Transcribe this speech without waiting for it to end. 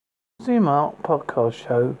Halsey Mark podcast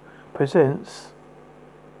show presents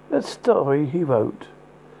a story he wrote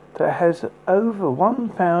that has over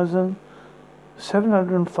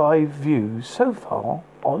 1,705 views so far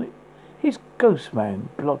on his Ghostman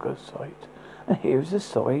blogger site. And here's the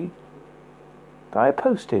story that I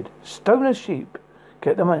posted. Stoner sheep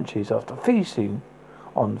get the munchies after feasting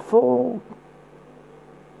on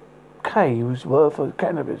 4K's worth of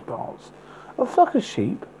cannabis plants. A flock of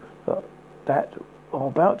sheep that are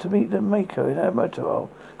about to meet the maker in a motorhome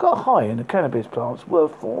got high in the cannabis plants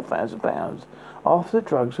worth £4,000 after the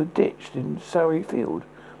drugs were ditched in Surrey Field.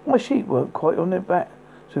 My sheep weren't quite on their back,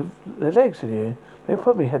 so their legs in the air. They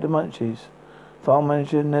probably had the munchies. Farm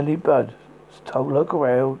manager Nellie Budd told local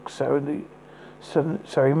rail Surrey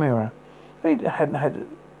Mirror. They hadn't had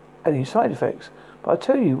any side effects, but I'll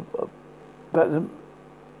tell you about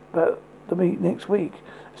the meet next week.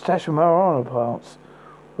 A stash of marijuana plants,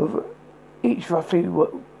 with each roughly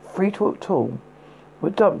 3 foot tall, were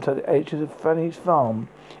dumped at the edge of the Fanny's farm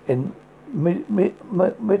in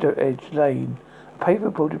Middle Edge Lane. A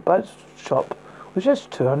paper-boarded Bud's shop was just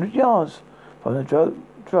 200 yards from the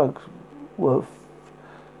drugs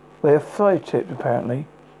where fly tipped apparently.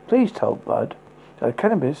 Police told Bud that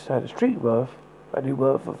cannabis had a street value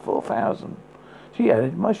worth of 4,000. She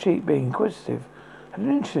added, my sheep, being inquisitive, had an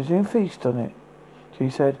interesting feast on it. She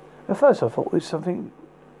said, at first I thought it was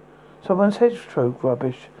someone's hedgerow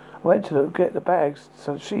rubbish. I went to get the bags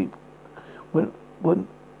so the sheep wasn't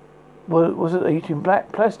eating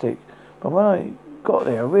black plastic. But when I got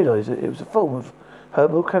there, I realised that it was a form of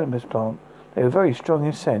herbal cannabis plant. They were very strong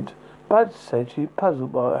in scent. Bud said she was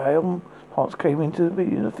puzzled by how plants came into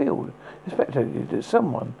the field. Expected that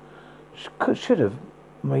someone should have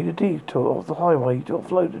made a detour off the highway to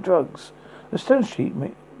offload the drugs. The stone sheep,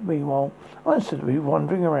 meanwhile, instantly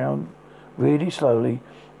wandering around really slowly,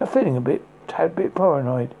 and feeling a tad bit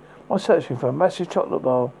paranoid, while searching for a massive chocolate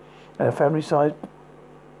bar and a family-sized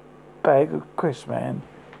bag of crisps, man.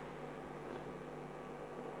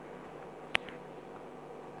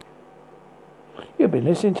 You've been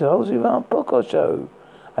listening to the Halsey Mark podcast show,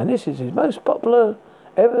 and this is his most popular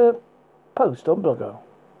ever post on Blogger.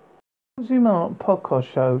 Halsey Mark podcast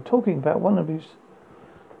show, talking about one of his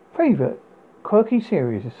favourite quirky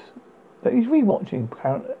series that he's rewatching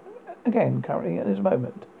currently at this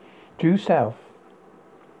moment. Due South.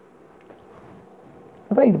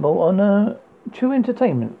 Available on True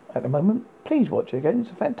Entertainment at the moment. Please watch it again. It's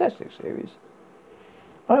a fantastic series.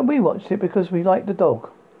 We watched it because we liked the dog,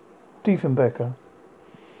 Diefenbaker,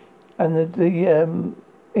 and the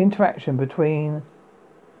interaction between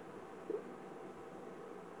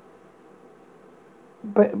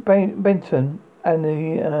Benton and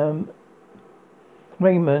the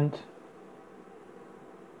Raymond,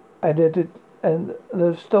 and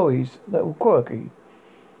the stories that were quirky.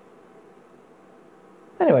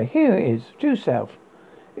 Anyway, here it is. Due South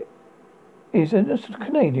is a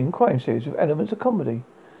Canadian crime series with elements of comedy.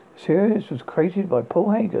 The series was created by Paul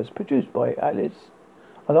Hagers, produced by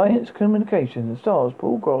Alliance Communications, and stars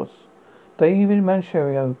Paul Gross, David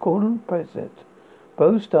Mancherio, Gordon President,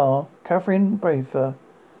 Bo Starr, Catherine Brafer,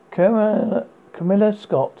 Camilla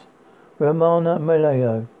Scott, Romana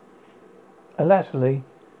Malayo, and latterly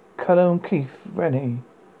Callum Keith Rennie.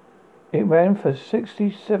 It ran for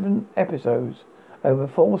 67 episodes over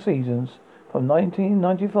 4 seasons from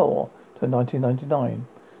 1994 to 1999.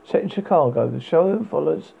 Set in Chicago, the show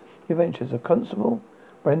follows the adventures of Constable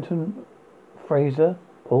Brenton Fraser,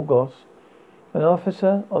 Paul Goss, an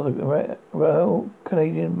officer of the Royal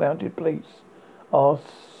Canadian Mounted Police,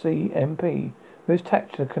 RCMP, who is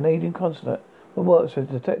attached to the Canadian consulate and works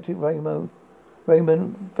with Detective Raymond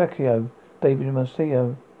Vecchio, David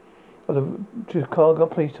Marcio of the Chicago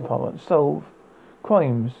Police Department, solve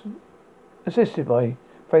crimes assisted by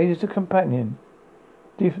Fraser's companion,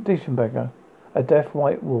 Diefenbaker, a deaf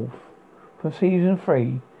white wolf. From season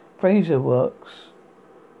 3, Fraser works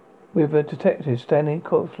with a detective Stanley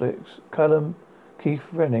Conflicts, Callum Keith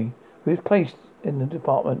Rennie, who is placed in the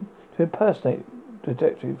department to impersonate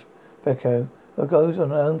Detective Vecchio, who goes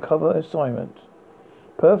on an undercover assignment.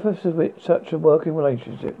 Purpose of which such a working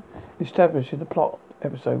relationship established in the plot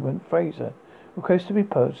episode when Fraser requests to be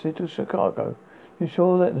posted to Chicago to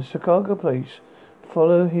ensure that the Chicago police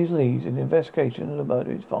follow his leads in the investigation of the murder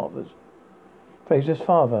of his father's. Fraser's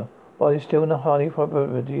father, while he's still in a high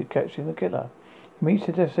probability of catching the killer. He meets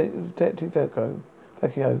the Detective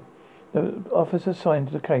Vecchio, the officer assigned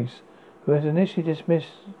to the case, who has initially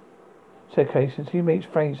dismissed said case until he meets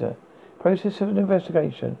Fraser. Process of an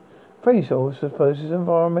investigation. Fraser also supposes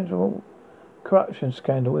environmental corruption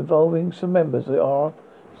scandal involving some members of the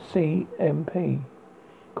RCMP,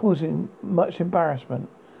 causing much embarrassment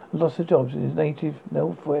loss of jobs in his native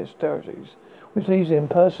Northwest Territories, which leaves him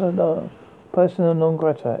persona non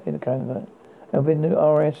grata in Canada, and within the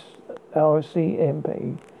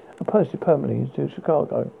RCMP and posted permanently to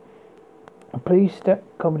Chicago. A police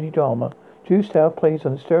comedy drama, Due South plays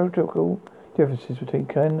on the stereotypical differences between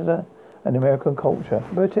Canada and American culture,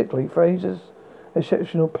 particularly Fraser's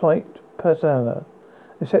exceptional polite persona,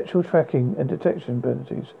 exceptional tracking and detection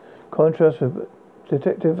abilities, contrast with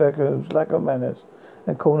Detective Vecchio's lack of manners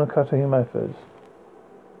and corner-cutting methods.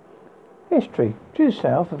 History. Due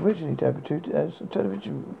South originally debuted as a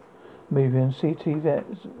television movie on CTV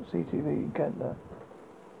in Canada.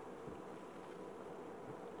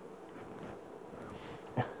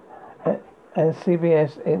 And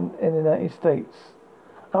CBS in the United States.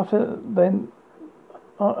 After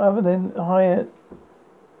higher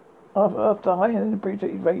than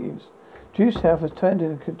predicted ratings, Due South was turned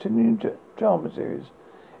into a continuing drama series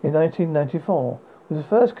in 1994. It was the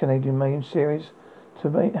first Canadian main series to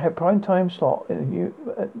have prime-time slot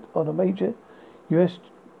on a major U.S.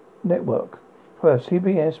 network. However,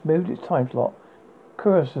 CBS moved its time slot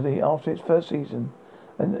curiously after its first season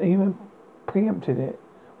and even preempted it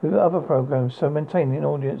with other programs, so maintaining an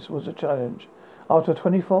audience was a challenge. After a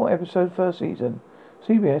 24-episode first season,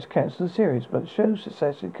 CBS cancelled the series, but the show's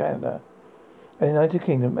success in Canada and the United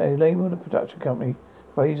Kingdom enabled the production company to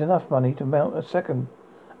raise enough money to mount a second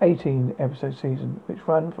 18-episode season, which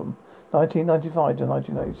ran from 1995 to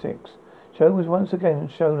 1996. The show was once again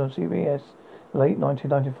shown on CBS in late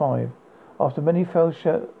 1995. After many full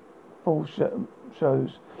shows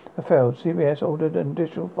have failed, CBS ordered an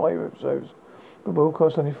additional 5 episodes, but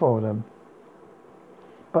broadcast only 4 of them.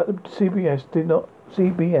 But CBS did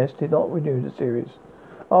not renew the series.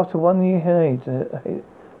 After 1 year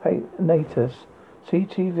hiatus,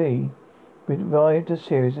 CTV revived the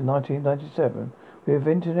series in 1997 with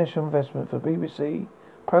international investment for BBC,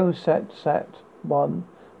 ProSat Sat 1,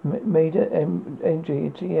 Meda NG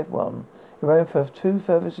and TF1. It ran for 2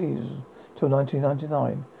 further seasons till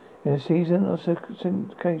 1999. In a season of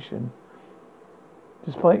syndication,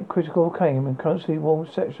 despite critical acclaim and constantly warm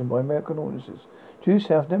reception by American audiences, Due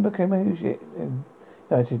South never became a huge hit in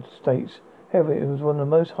the United States. However, it was one of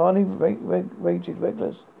the most highly rated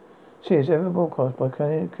regular series ever broadcast by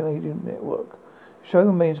a Canadian network. The show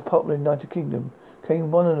remains popular in the United Kingdom,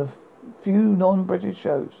 became one of the few non-British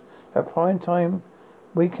shows at prime-time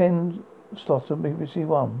weekend slots on BBC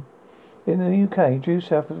One. In the UK, Due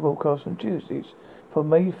South was broadcast on Tuesdays from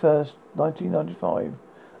May 1st, 1995,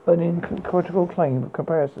 earning critical acclaim of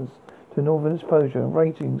comparisons to Northern Exposure and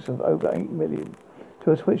ratings of over 8 million,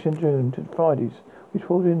 to a switch in June to Fridays, which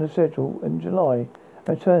pulled in the schedule in July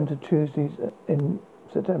and turned to Tuesdays in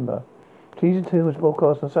September. Season 2 was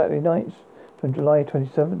broadcast on Saturday nights from July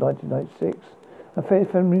 27, 1996, and fared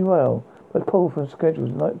fairly well, but pulled from schedules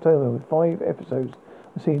in October with 5 episodes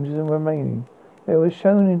of season remaining. It was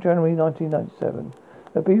shown in January 1997.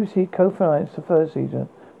 The BBC co-financed the first season,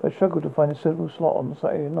 but struggled to find a suitable slot on the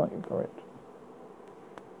Saturday night for it.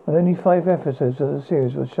 And only 5 episodes of the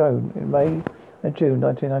series were shown in May and June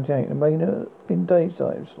 1998, and remained in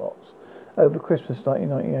daytime slots over Christmas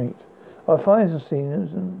 1998. Our final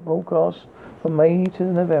season, broadcast from May to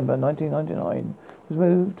November 1999, was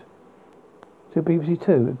moved to BBC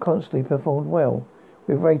Two and constantly performed well,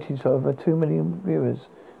 with ratings of over 2 million viewers,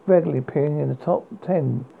 regularly appearing in the top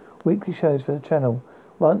 10 weekly shows for the channel.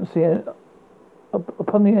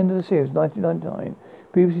 Upon the end of the series, 1999,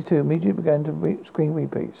 BBC Two immediately began to screen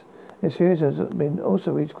repeats. The series has been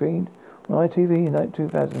also rescreened on ITV in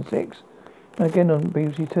 2006, and again on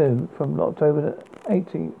BBC Two from October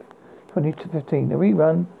 18th, 2015. A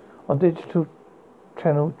rerun on digital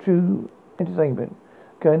channel True Entertainment,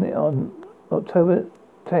 going on October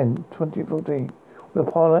 10, 2014, with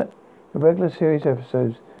a pilot of regular series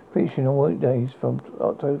episodes featuring on weekdays from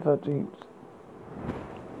October 13th.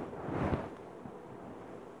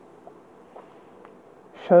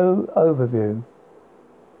 Story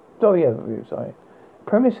overview.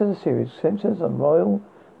 Premise of the series centers on Royal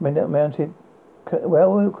Canadian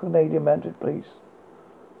Mounted Police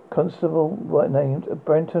Constable named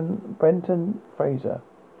Brenton Fraser,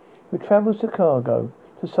 who travels to Chicago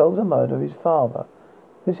to solve the murder of his father.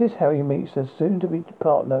 This is how he meets their soon-to-be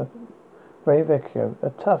partner, Ray Vecchio, a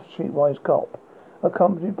tough, streetwise cop,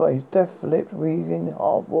 accompanied by his deaf-lipped, wheezing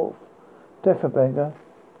half-wolf, Defferbeggar,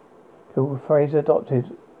 who Fraser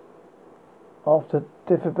adopted after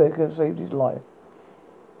Defferbeggar saved his life.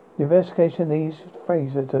 The investigation leads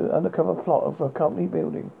Fraser to undercover plot of a company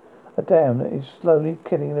building a dam that is slowly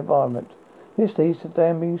killing the environment. This leads to the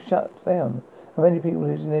dam being shut down and many people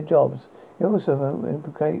losing their jobs. It also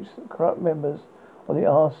implicates corrupt members of the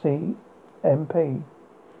RCMP.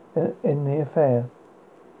 in the affair.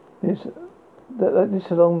 This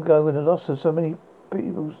this long ago when the loss of so many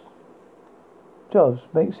people's jobs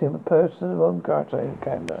makes him a person of one character in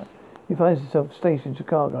Canada. He finds himself stationed in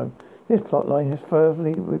Chicago. This plotline is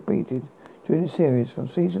furtherly repeated during the series. From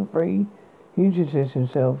season 3, he introduces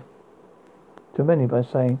himself to many by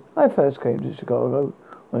saying, "I first came to Chicago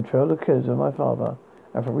on the trail of the killers of my father,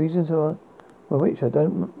 and for reasons for which I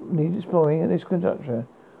don't need exploring at this conjuncture,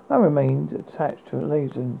 I remained attached to a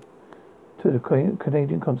liaison to the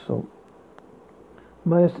Canadian consul."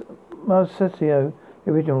 Marcetio,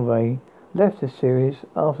 the original Ray, left this series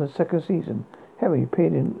after the second season. Harry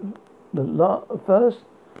appeared in the first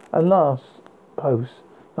and last post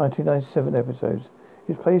 1997 episodes.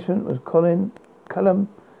 His placement was Callum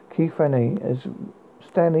Keith Rennie as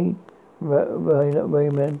Stanley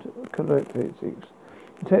Raymond Caliphysics,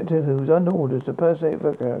 detective who was under orders to impersonate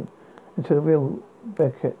Vecchio until the real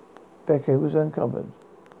Vecchio was uncovered.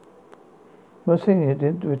 Monsignor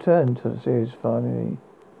did return to the series finally,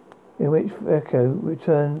 in which Vecchio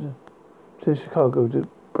returned to Chicago to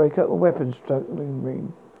break up a weapons smuggling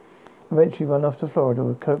ring, eventually run off to Florida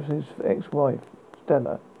with Caliphy's ex-wife,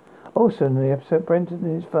 Stella. Also in the episode, Brendan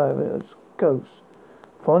and his father's ghost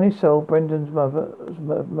finally solved Brendan's mother's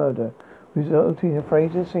murder, resulting in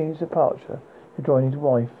Fraser seeing his departure to join his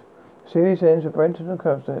wife. The series ends with Brendan and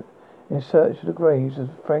Cosette in search of the graves of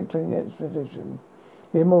Franklin expedition,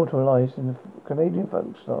 immortalized in the Canadian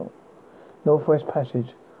folk style Northwest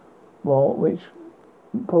Passage, which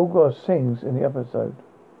Paul Gross sings in the episode.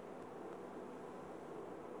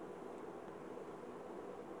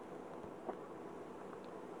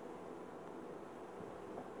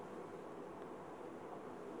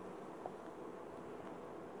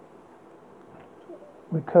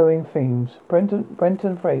 Recurring themes.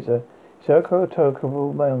 Brenton Fraser is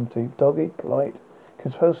stereotypical male, dogged, polite,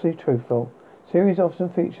 compulsively truthful. Series often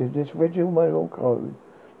features this rigid moral code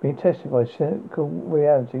being tested by cynical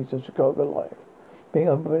realities of Chicago life. Being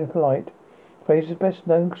openly polite, Fraser's best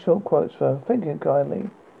known short quotes for "thinking kindly,"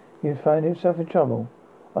 he found himself in trouble,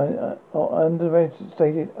 or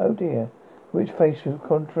understated "oh dear," which faced with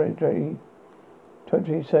contrary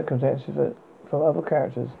circumstances from other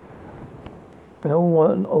characters. An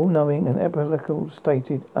all-knowing and epithetical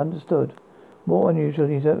stated, understood. More unusual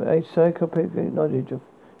is a psychopathic knowledge of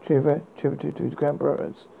trivia attributed to his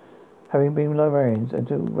grandparents, having been librarians, and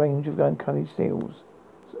to a range of uncanny skills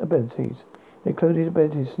abilities. They included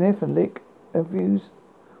ability to sniff and lick refuse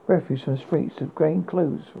from the streets to gain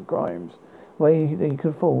clues for crimes, where he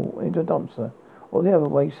could fall into a dumpster or the other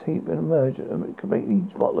waste heap and emerge completely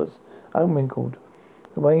spotless, unwrinkled.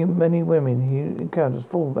 The way many women he encounters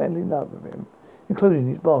fall madly in love with him, including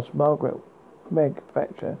his boss, Margaret Meg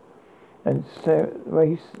Thatcher, and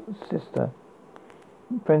Ray's sister,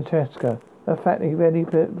 Francesca. The fact he rarely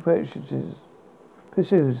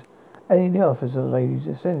pursues any of the offers of the ladies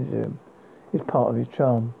ascended to him is part of his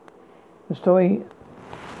charm. The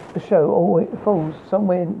show always falls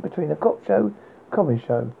somewhere in between a cop show and a comedy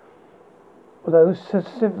show, although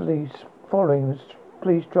specifically following the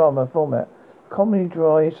police drama format. Comedy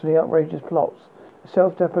drives the outrageous plots, the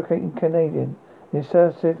self-deprecating Canadian, the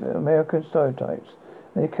assertive American stereotypes,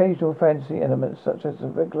 and the occasional fantasy elements such as the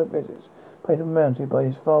regular visits paid him mounted by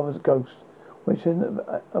his father's ghost,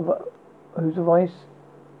 whose advice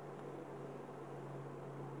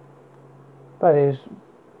varies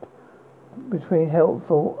between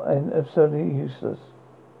helpful and absurdly useless.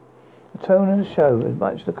 The tone of the show, as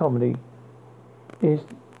much as the comedy, is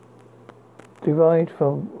derived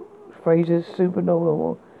from Fraser's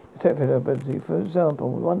supernormal detective ability. For example,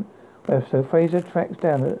 one episode, Fraser tracks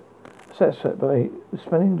down a suspect by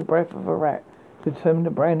smelling the breath of a rat to determine the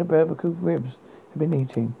brand of barbecue ribs he'd been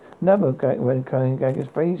eating. Another recurring gag is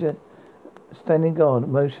Fraser standing guard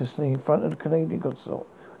motionlessly in front of the Canadian consul,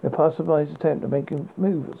 where passersby attempt to make him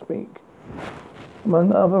move or speak.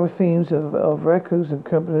 Among other themes of records and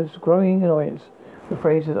companies' growing annoyance with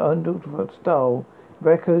Fraser's unorthodox style,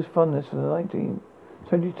 Recco's fondness for the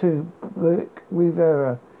 1922 Buick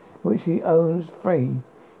Rivera, which he owns free.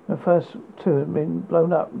 The first two had been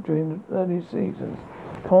blown up during the early seasons.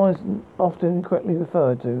 Car is often incorrectly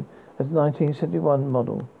referred to as 1971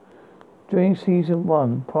 model. During season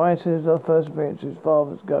 1, prior to his first appearance as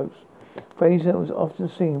father's ghost, Fraser was often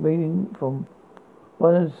seen reading from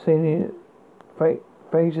one of the senior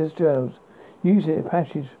Fraser's journals, using a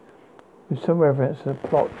passage with some reference to the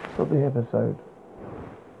plot of the episode.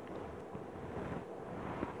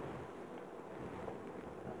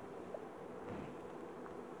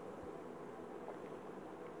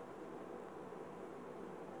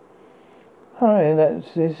 Hi,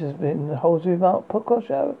 this has been the Holsworthy podcast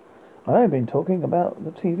show. I have been talking about the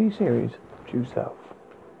TV series Due South.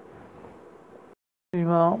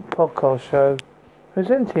 Mark podcast show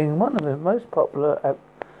presenting one of the most popular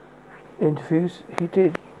interviews he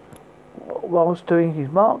did whilst doing his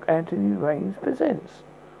Mark Anthony Rains Presents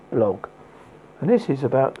blog. And this is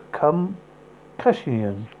about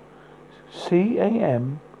Camcussion.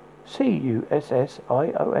 Camcussion.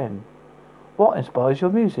 What inspires your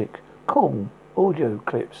music? Cool audio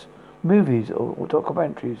clips, movies or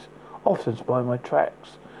documentaries, often inspire my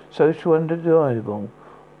tracks. Social and undeniable.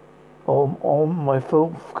 On my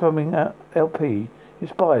forthcoming LP,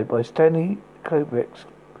 inspired by Stanley Kubrick's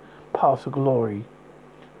Path of Glory,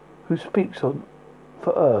 who speaks for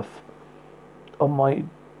Earth. On my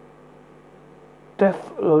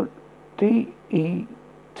DETUND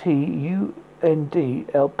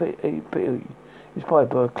LP, inspired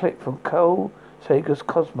by a clip from Carl Sagan's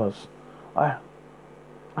Cosmos. I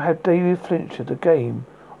have David Fincher, The Game,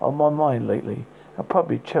 on my mind lately. I'll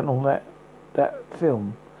probably channel that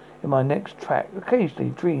film in my next track. Occasionally,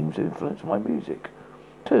 dreams influence my music.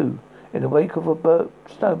 2. In the wake of a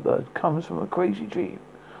snowbird comes from a crazy dream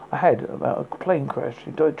I had about a plane crash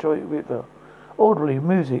in Detroit River. Audibly,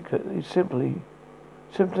 music that is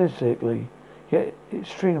simplistically, yet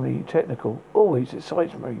extremely technical, always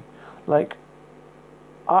excites me. Like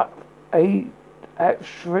Authority,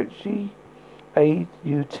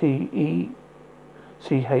 AUTECHRE,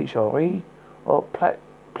 or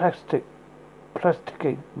Plastic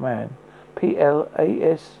Man,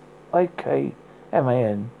 PLASIKMAN.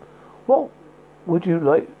 What would you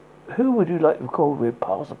like? Who would you like to record with,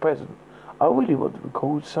 past or present? I really want to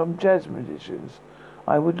record some jazz musicians.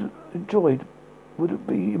 Would it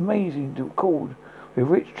be amazing to record with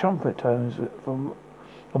rich trumpet tones from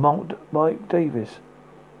Miles Davis.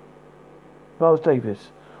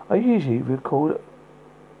 I usually record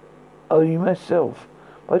only myself,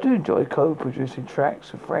 but I do enjoy co-producing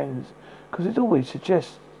tracks with friends because it always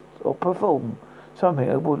suggests or perform something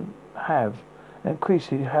I wouldn't have.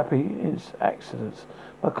 Increasingly happy in accidents.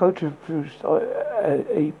 My co-produced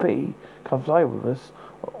EP comes live with us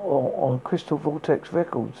on Crystal Vortex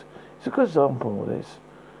Records. It's a good example of this.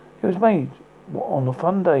 It was made on a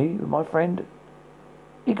fun day with my friend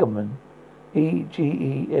Egemen,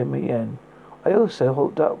 EGEMEN. I also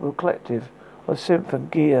hooked up with a collective of synth and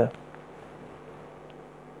gear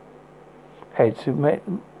heads who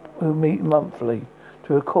meet monthly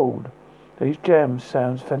to record. These jams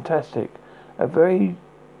sounds fantastic. Very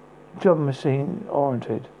drum machine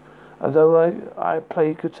oriented. Although I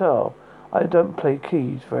play guitar, I don't play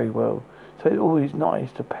keys very well, so it's always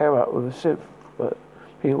nice to pair up with a synth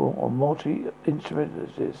people or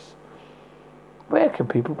multi-instrumentalists. Where can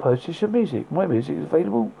people purchase your music? My music is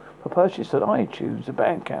available for purchase on iTunes and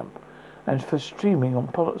Bandcamp, and for streaming on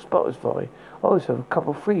Spotify. I also have a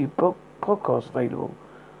couple of free podcasts available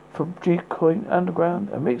from G-Coin Underground,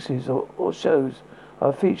 and mixes or shows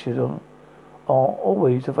are featured on are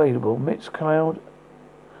always available Mixcloud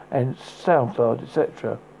and SoundCloud,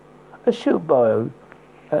 etc. A short bio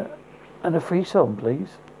and a free song,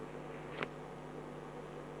 please.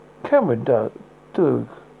 Cameron Doug,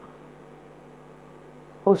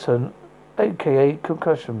 also aka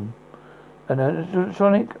Camcussion, an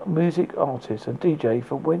electronic music artist and DJ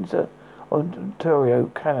from Windsor,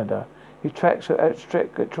 Ontario, Canada. His tracks are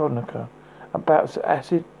abstract electronica, about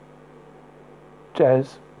acid,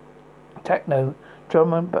 jazz, techno,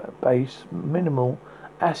 drum and bass, minimal,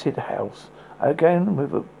 acid house. Again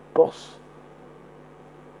with a Boss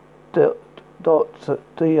DR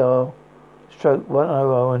stroke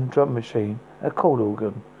 100 drum machine, a chord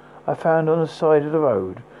organ I found on the side of the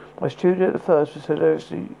road. My studio at the first was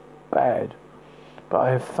hilariously bad, but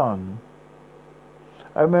I have fun.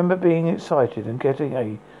 I remember being excited and getting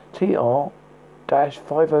a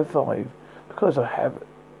TR-505 because I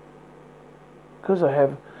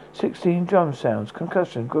have 16 drum sounds.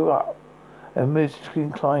 Camcussion grew up in a musically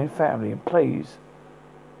inclined family and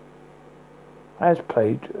has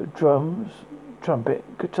played drums, trumpet,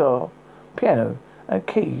 guitar, piano and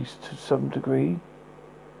keys to some degree.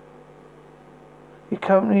 He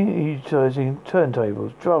currently utilizing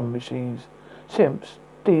turntables, drum machines, synths,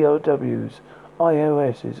 DAWs,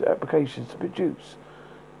 iOS applications to produce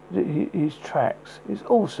his tracks. It's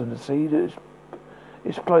awesome to see this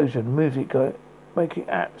explosion of music making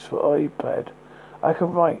apps for iPad. I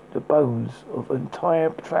can write the bones of an entire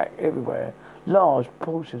track everywhere. Large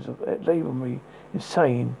portions of it label me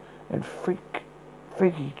insane and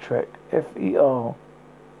freaky track FRETEK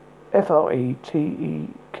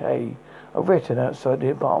are written outside the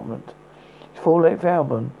apartment. His 4-length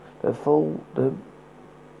album, The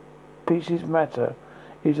Pieces Matter,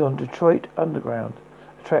 is on Detroit Underground.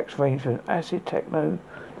 The tracks range from acid techno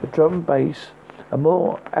to drum bass and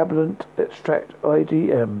more aberrant abstract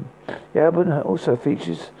IDM. The album also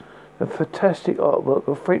features the fantastic artwork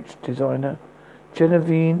of French designer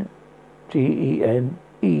Genevieve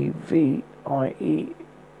Genevie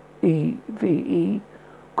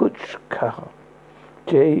Gauchka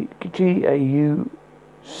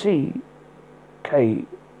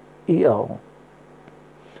Gaucker.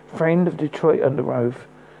 Friend of Detroit Under Oath,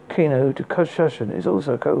 Keno to Concussion is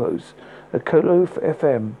also co-host at Colo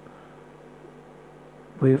FM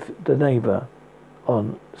with The Neighbour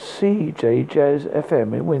on CJ Jazz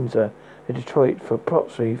FM in Windsor and Detroit for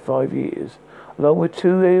approximately 5 years, along with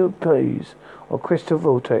 2 LPs of Crystal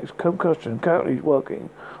Vortex. Concussion currently working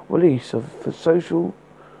release of the social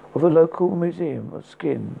of a local museum of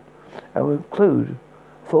skin and will include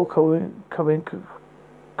forthcoming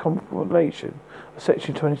compilation of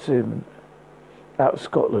Section 27 out of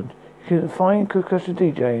Scotland. You can find Concussion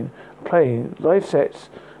DJing playing live sets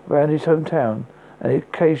around his hometown and an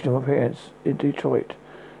occasional appearance in Detroit.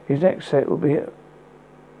 His next set will be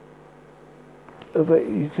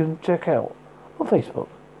you can check out on Facebook.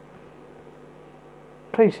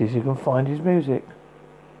 Places you can find his music: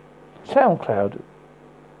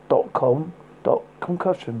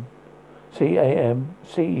 SoundCloud.com/concussion CAMCUSSION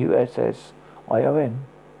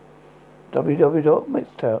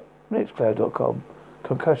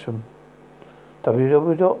www.mixcloud.com/concussion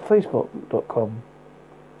www.facebook.com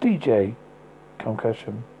DJ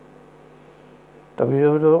Concussion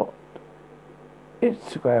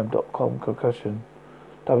www.instagram.com Concussion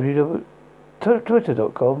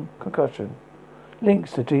www.twitter.com Concussion.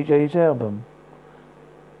 Links to DJ's album: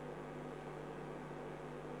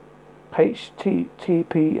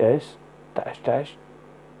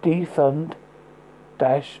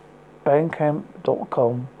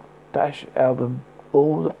 https://defund-bandcamp.com-album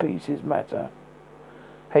All the Pieces Matter.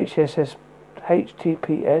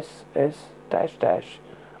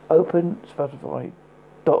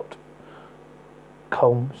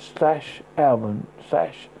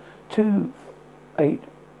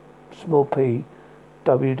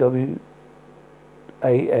 WWAX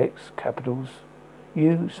capitals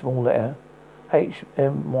U small letter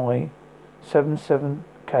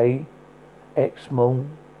HMY77K X small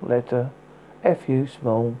letter FU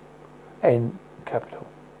small N capital.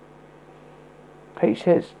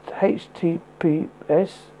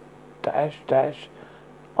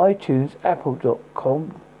 https://iTunes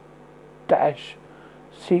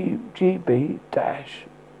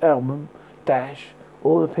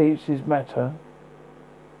apple.com-cgb-album-all the pieces matter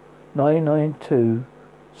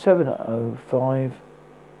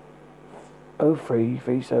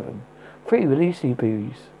 992-705-0337. Free release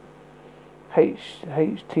EPs.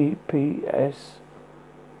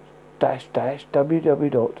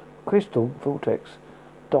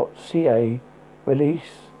 https://www.crystalvortex.ca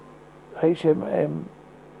release HMML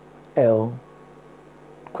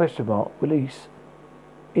release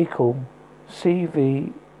equal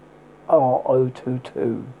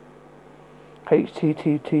CVR022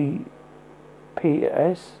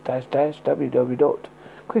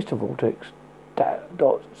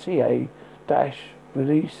 https://www.crystalvortex.ca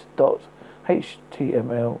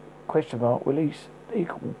release.html release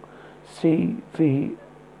equal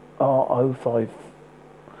CVR05.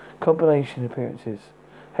 Compilation appearances.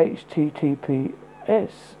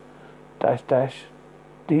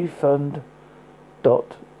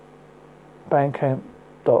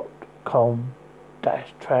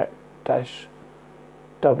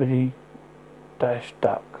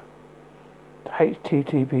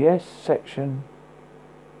 https section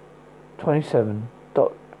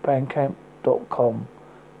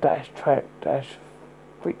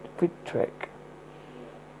 27.bandcamp.com-track-fittrek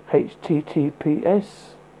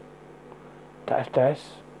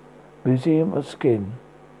https://museum of skin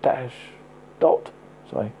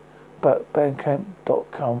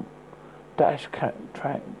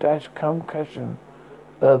bandcamp.com-track-concussion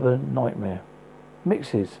urban nightmare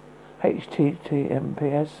mixes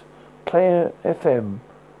https player fm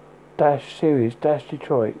series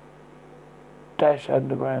Detroit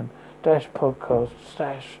underground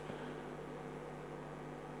podcast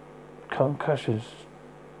concussions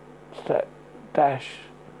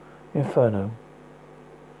inferno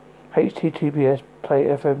https play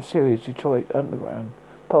fm series Detroit underground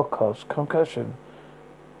podcast concussion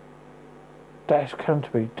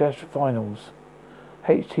Canterbury vinyls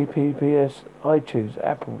https iTunes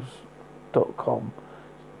apples.com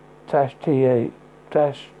 /ta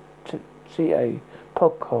ca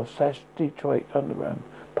podcast /Detroit underground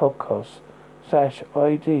podcast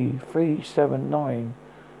 /ID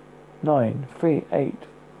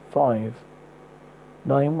 3799385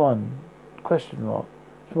 91 question mark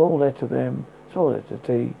small letter M small letter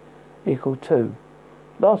T equal 2.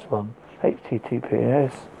 Last one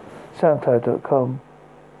https soundcloud.com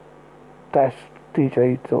dash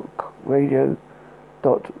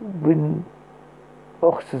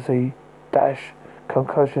dj.radio.winoxy dash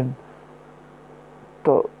concussion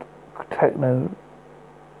dot techno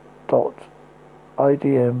dot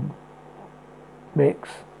idm mix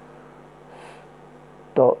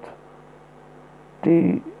dot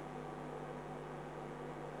djwec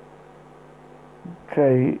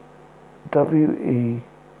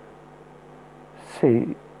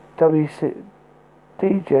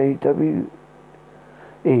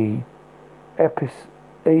DJWE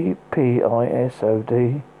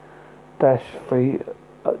episode dash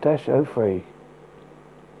 03.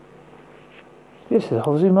 This is the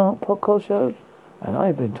Halsey Mark podcast show, and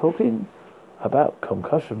I've been talking about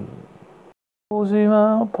concussion. Halsey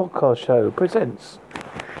Mark podcast show presents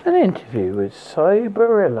an interview with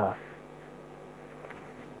Cyberella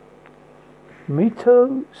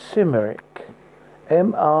Mito Simeric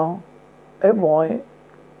MRTOSIMIC,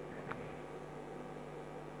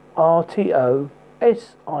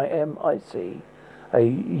 a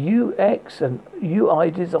UX and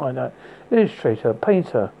UI designer, illustrator,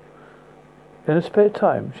 painter. In her spare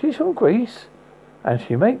time, she's from Greece and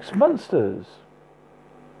she makes monsters.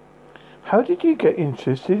 How did you get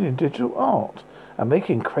interested in digital art and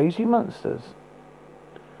making crazy monsters?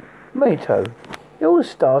 Mato, it all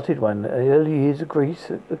started when, in the early years of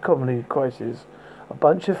Greece, at the communist crisis, a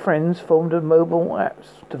bunch of friends formed a mobile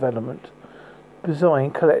apps development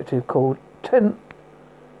design collective called Tarantola,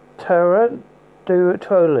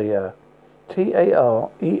 TARENTOLA.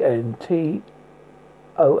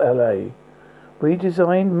 We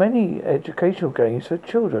designed many educational games for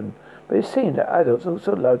children, but it seemed that adults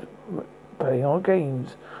also loved playing our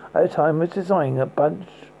games. At the time, I was designing a bunch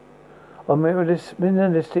of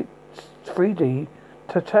minimalistic 3D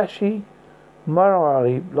Tatashi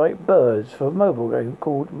Marari like birds for a mobile game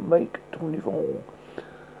called Make 24.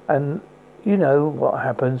 And you know what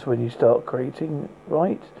happens when you start creating,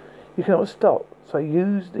 right? You cannot stop. So I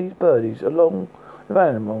use these birdies along with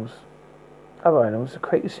other animals to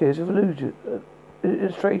create a series of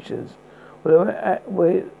illustrations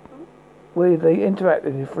where they interact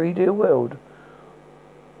in the 3D world,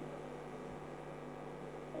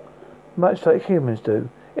 much like humans do,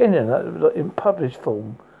 in published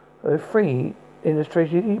form, a free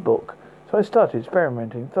illustrated ebook. So I started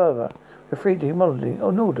experimenting further with 3D modeling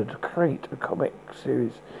in order to create a comic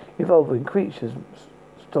series involving creatures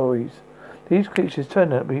stories. These creatures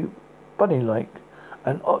turned out to be bunny-like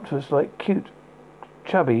and octopus-like cute,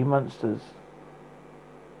 chubby monsters.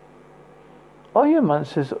 Are your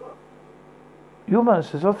monsters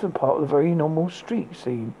often part of the very normal street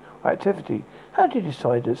scene or activity? How did you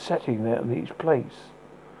decide the setting there in each place?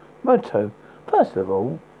 Moto, first of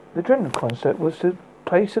all, the general concept was to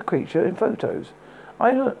place a creature in photos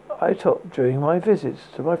I took during my visits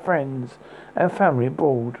to my friends and family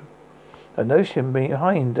abroad. The notion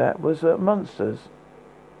behind that was that monsters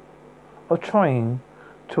are trying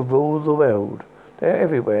to rule the world. They are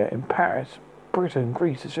everywhere, in Paris, Britain,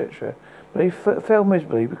 Greece, etc. But they fail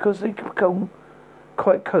miserably because they become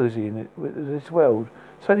quite cozy with this world.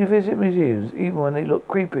 So they visit museums even when they look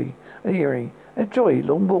creepy and eerie, and enjoy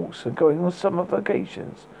long walks and going on summer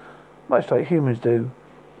vacations, much like humans do.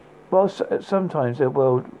 While sometimes their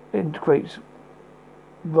world integrates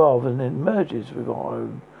rather than merges with our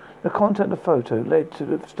own. The content of the photo led to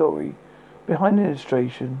the story behind the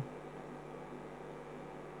illustration.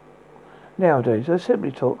 Nowadays, I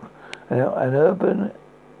simply took an urban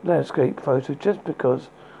landscape photo just because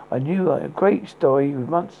I knew a great story with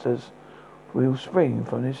monsters will spring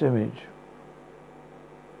from this image.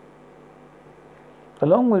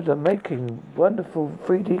 Along with the making wonderful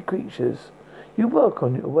 3D creatures, you work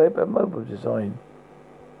on your web and mobile design.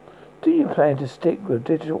 Do you plan to stick with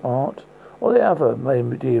digital art or the other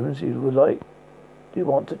mediums you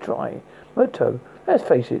want to try? Moto, let's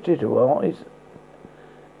face it, digital art is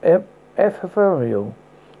ephemeral.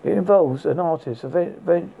 It involves an artist's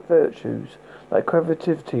virtues like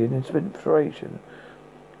creativity and inspiration.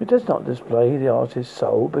 It does not display the artist's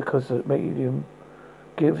soul because the medium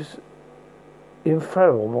gives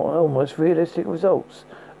infallible, almost realistic results.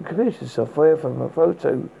 And computer software, from a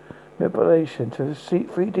photo manipulation to a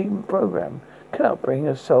 3D program, cannot bring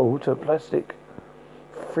a soul to a plastic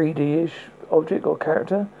 3D-ish object or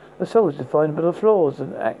character. The soul is defined by the flaws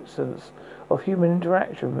and accents of human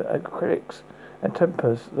interaction with acrylics and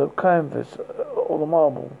tempers, the canvas or the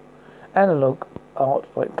marble. Analog art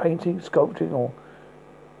like painting, sculpting or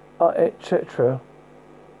etc.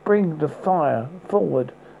 bring the fire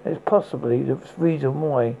forward. It's possibly the reason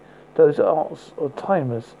why those arts are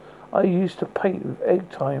timeless. I used to paint with egg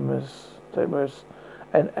timers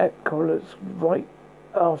and acrylics right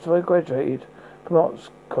after I graduated from arts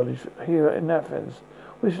college here in Athens,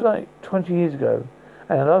 which was like 20 years ago.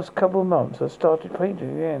 And the last couple of months I started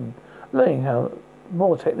painting again, learning how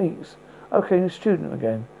more techniques. I became a student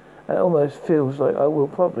again, and it almost feels like I will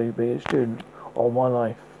probably be a student all my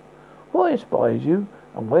life. What inspires you,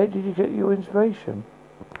 and where did you get your inspiration?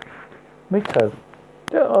 Mito.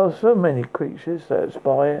 There are so many creatures that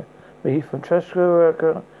inspire me, from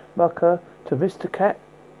Cheska Mucker to Mr. Cat,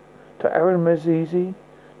 to Aaron Mazizi,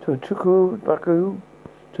 to Chukwu Baku,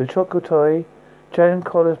 to Chokotai, Jan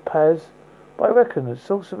Collis Paz. But I reckon the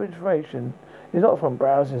source of inspiration is not from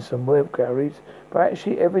browsing some web galleries, but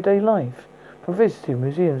actually everyday life. From visiting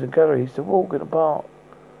museums and galleries to walking in the park,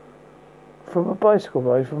 from a bicycle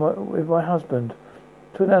ride with my husband,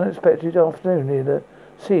 to an unexpected afternoon near the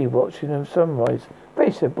sea watching the sunrise.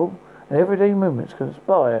 Very simple, and everyday moments can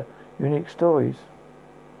inspire unique stories.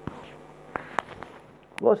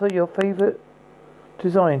 What are your favourite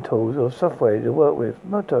design tools or software to work with?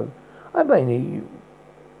 Motto. I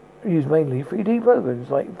use mainly 3D programs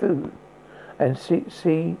like Vue and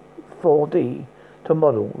C4D to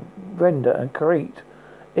model, render and create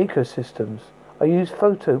ecosystems. I use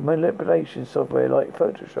photo manipulation software like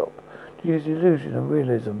Photoshop to use the illusion and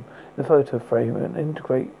realism in the photo frame and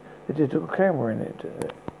integrate the digital camera in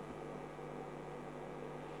it.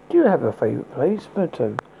 Do you have a favourite place,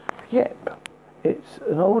 Motto? Yep. It's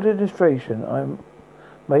an old illustration I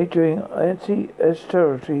made during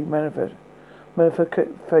anti-austerity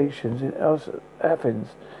manifestations in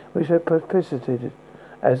Athens, which I participated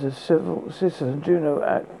as a citizen Juno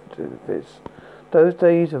activist. Those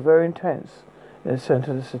days are very intense in the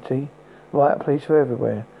centre of the city. Riot police were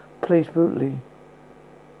everywhere. Police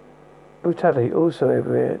brutality also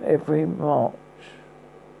everywhere, every march.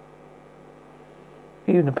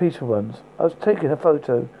 Even the peaceful ones. I was taking a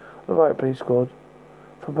photo of the riot police squad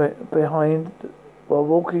from behind while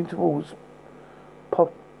walking towards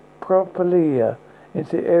Propolia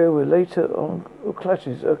into the area where later on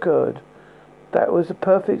clashes occurred. That was the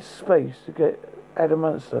perfect space to get at a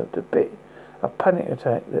monster, to bit a panic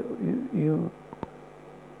attack that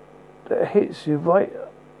that hits you right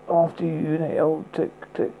after you inhale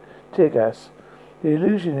tear gas. The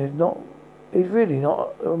illusion is really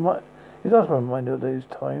not a reminder of those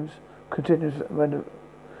times, continuous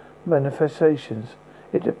manifestations.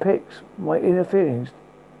 It depicts my inner feelings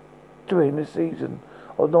during the season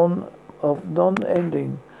of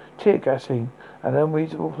non-ending tear gassing and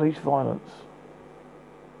unreasonable police violence.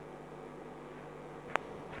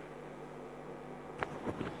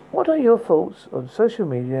 What are your thoughts on social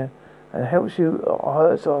media and helps you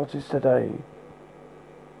hurt artists today?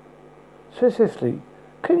 Specifically,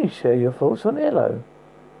 can you share your thoughts on Illo?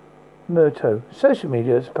 Murto. Social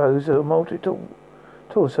media, I suppose, are multi-tool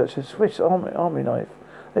tools such as Swiss Army knife.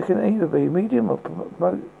 They can either be a medium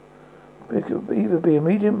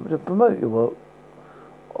to promote your work,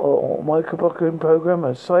 or microblogging program,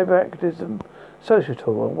 a cyber activism social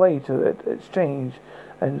tool, a way to exchange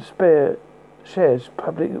and share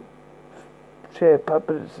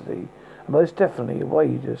publicity, and most definitely a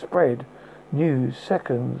way to spread news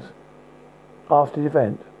seconds after the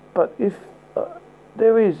event. But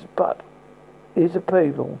there is a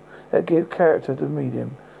people that give character to the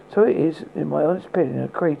medium. So it is, in my honest opinion, a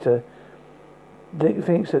creator that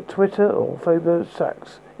thinks that Twitter or Facebook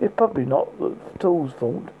sucks. It's probably not the tool's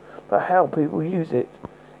fault, but how people use it.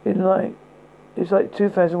 It's like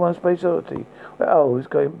 2001 Space Odyssey, where Hull is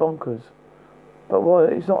going bonkers. But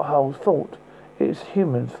it's not Hull's fault, it's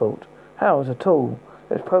humans' fault. Hull is a tool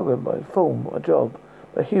that's programmed by form a job,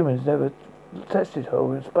 but humans never tested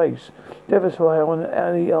Hull in space, never saw how an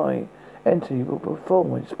AI entity will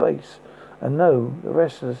perform in space, and know the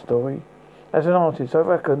rest of the story. As an artist, I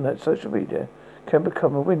reckon that social media can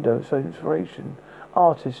become a window of inspiration.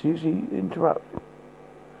 Artists usually interpret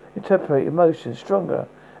emotions stronger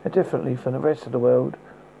and differently from the rest of the world.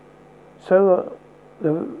 So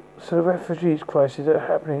the refugees crisis that are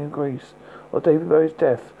happening in Greece, or David Bowie's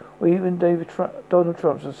death, or even Donald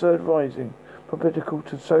Trump's absurd rising from political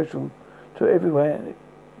to social to everywhere in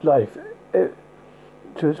life, to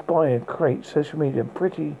inspire and create social media and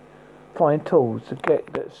pretty fine tools to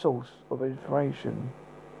get that source of inspiration.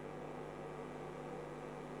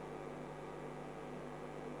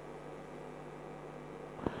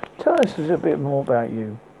 Tell us a little bit more about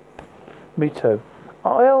you. Mito.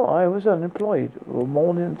 I was unemployed for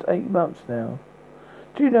more than 8 months now.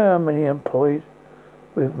 Do you know how many employed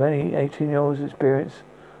with many 18-year-olds experience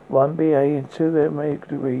 1 BA and 2 MA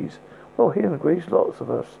degrees. Well, here in Greece, lots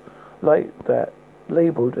of us like that,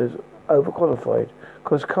 labelled as overqualified,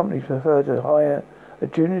 because companies prefer to hire a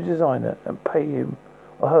junior designer and pay him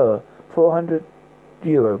or her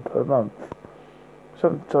 €400 per month,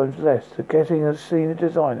 sometimes less, to getting a senior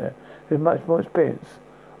designer with much more experience.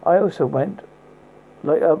 I also went,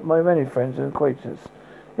 like my many friends and acquaintances,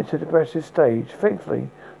 into the depressive stage. Thankfully,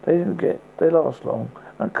 they last long,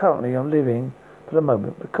 and currently I'm living for the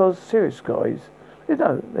moment, because serious guys,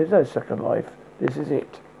 there's no second life. This is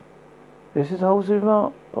it. This is the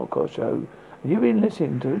Holsworthy podcast show, and you've been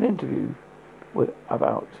listening to an interview with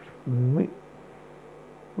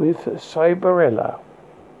Cyberella.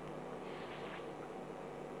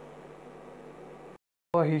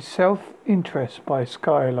 By his self-interest by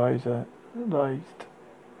Skylizer.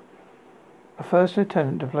 A first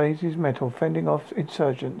lieutenant deploys his metal fending off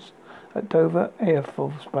insurgents at Dover Air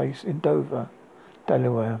Force Base in Dover,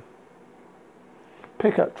 Delaware.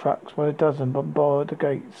 Pickup trucks by the dozen bombard the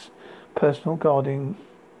gates, personal guarding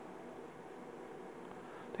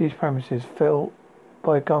these premises fell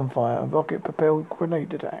by gunfire and rocket-propelled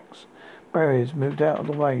grenade attacks. Barriers moved out of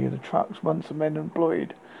the way of the trucks once the men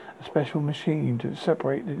employed a special machine to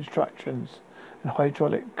separate the instructions and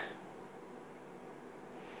hydraulic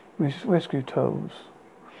rescue tools.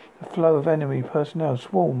 The flow of enemy personnel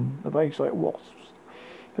swarmed the base like wasps.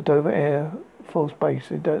 The Dover Air Force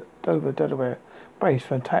Base in Dover, Delaware, braced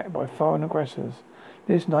for attack by foreign aggressors.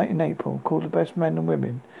 This night in April called the best men and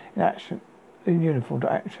women in uniform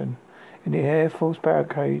to action. In the Air Force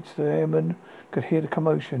barricades, the airmen could hear the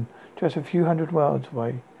commotion just a few hundred yards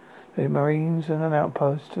away. The Marines and an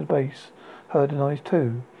outpost at the base heard the noise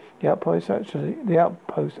too. The outpost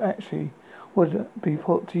actually would be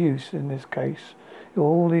put to use in this case.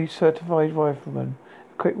 All these certified riflemen,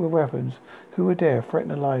 equipped with weapons, who would dare threaten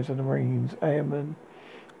the lives of the Marines, airmen.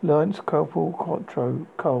 Lance Corporal Quattro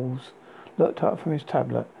Coles looked up from his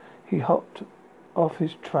tablet. He hopped off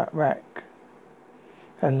his trap rack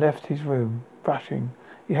and left his room, rushing.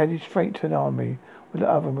 He headed straight to an army where the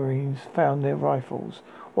other Marines found their rifles.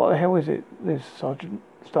 "What the hell is it, this,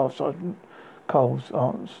 Staff Sergeant?" Coles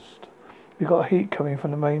asked. "We got heat coming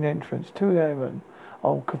from the main entrance. 2 airmen,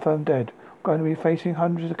 confirmed dead. We're going to be facing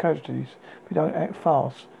hundreds of casualties if we don't act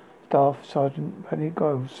fast," Staff Sergeant Penny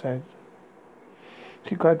Groves said.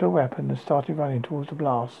 She grabbed her weapon and started running towards the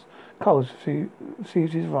blast. Coles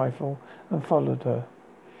seized his rifle and followed her.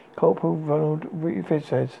 Corporal Ronald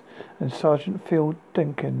Vizes and Sergeant Phil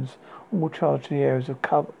Dinkins all charged the areas of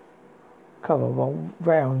cover while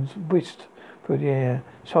rounds whizzed through the air.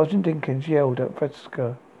 Sergeant Dinkins yelled at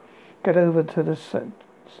Veska, "Get over to the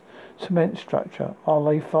cement structure. I'll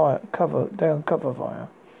lay cover fire."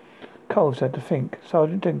 Coles had to think.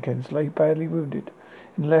 Sergeant Dinkins lay badly wounded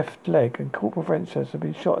in the left leg, and Corporal Frances had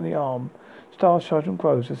been shot in the arm. Staff Sergeant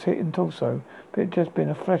Groves was hit in torso, but it had just been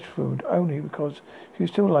a flesh wound, only because she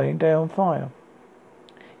was still laying down fire.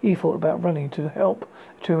 He thought about running to help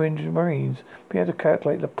the 2 injured Marines, but he had to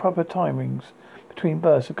calculate the proper timings between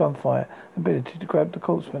bursts of gunfire and ability to grab the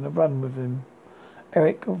corpsman and run with him.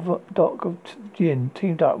 Eric Doc of Gin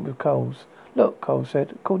teamed up with Coles. "Look," Coles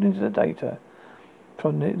said, "according to the data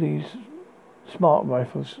from these smart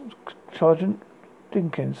rifles, Sergeant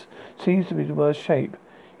Dinkins seems to be the worst shape.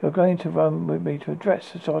 You're going to run with me to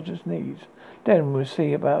address the sergeant's needs. Then we'll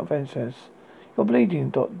see about Vences." "You're bleeding,"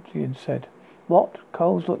 Doc Gin said. "What?"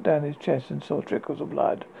 Coles looked down his chest and saw trickles of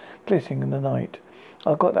blood glistening in the night.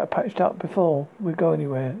 "I've got that patched up before we go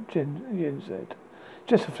anywhere," Gin said.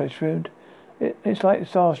 "Just a flesh wound. It's like the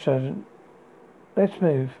Staff Sergeant. Let's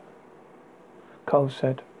move," Coles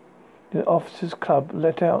said. The officers' club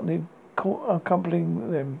let out the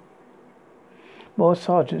accompanying them. More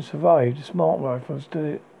sergeants arrived, smart rifles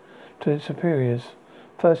to their superiors.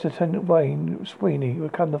 First Lieutenant Wayne Sweeney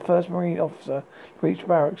would become the first Marine officer to reach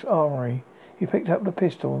Barracks Armory. He picked up the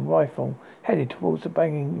pistol and rifle, headed towards the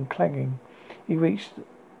banging and clanging. He reached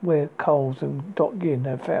where Coles and Doc Ginn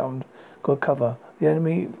had found good cover. The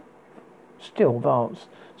enemy still advanced.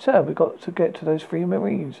 "Sir, we've got to get to those 3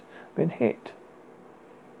 Marines. Been hit."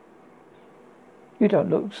 You don't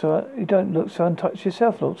look so untouched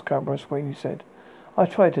yourself, Lord Scarborough," Sweeney said. "I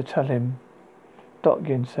tried to tell him," Doc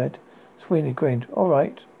Ginn said. Sweeney grinned. "All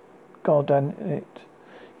right, God damn it.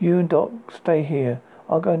 You and Doc stay here.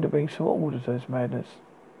 I'm going to bring some order to this madness."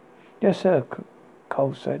 "Yes, sir,"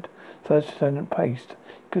 Cole said. First Lieutenant paced.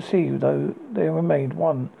 He could see, though, there remained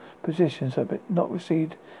one position that had not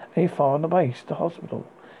received any fire on the base, the hospital.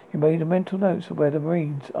 He made a mental note of where the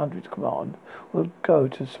Marines under his command would go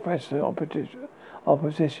to suppress the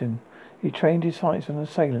opposition. He trained his sights on an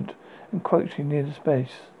assailant encroaching near the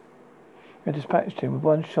base. and dispatched him with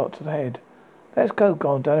one shot to the head. Let's go,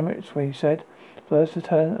 God damn it, Sweeney said. First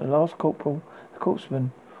lieutenant and last corporal, the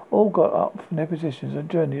corpsman, all got up from their positions and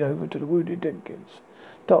journeyed over to the wounded Dinkins.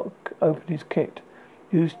 Doc opened his kit.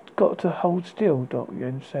 You've got to hold still, Doc,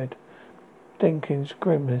 Yen said. Dinkins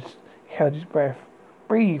grimaced. He held his breath.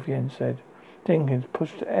 Breathe, Yen said. Dinkins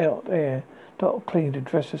pushed out air. Doc cleaned and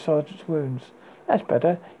dressed the sergeant's wounds. That's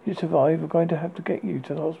better. You survive. We're going to have to get you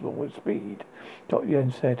to the hospital with speed, Dr.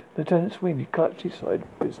 Yen said. Lieutenant Sweeney clutched his side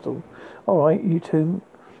pistol. All right, you two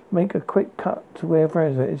make a quick cut to where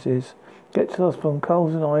Francis is. Get to the hospital, and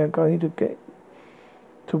Coles and I are going to get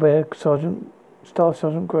to where Staff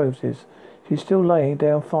Sergeant Groves is. She's still laying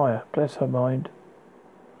down fire. Bless her mind.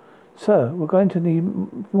 Sir, we're going to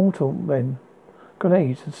need mortar men.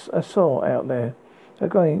 Grenades and a saw out there. They're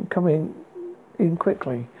coming in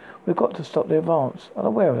quickly. We've got to stop the advance. I'm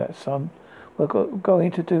aware of that, son. We're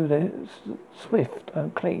going to do this swift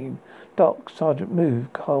and clean. Doc, Sergeant,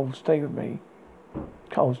 move. Cole, stay with me.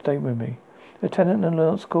 Lieutenant and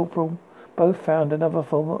Lance Corporal both found another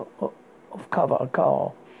form of cover, a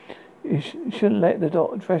car. You shouldn't let the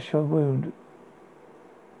doc dress your wound,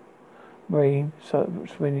 Marine,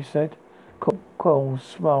 Sweeney said. Coles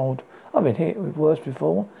smiled. I've been hit with worse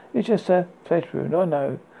before. It's just a flesh wound, I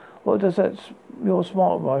know. What does your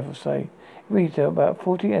smart rifle say? It reads there about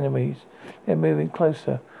 40 enemies. They're moving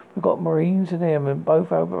closer. We've got Marines and airmen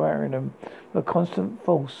both overpowering them. With a constant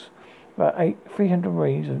force. About 300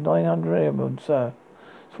 Marines and 900 airmen, sir.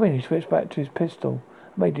 Sweeney switched back to his pistol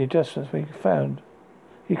and made the adjustments we found.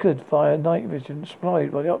 He could fire night vision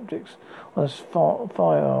supplied by the optics on his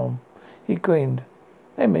firearm. He grinned.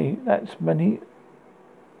 Emmy, that's many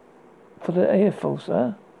for the Air Force,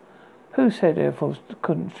 huh? Who said Air Force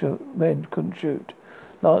men couldn't shoot?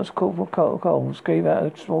 Lance Corporal Coles gave out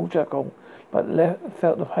a small chuckle, but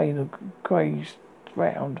felt the pain of grazed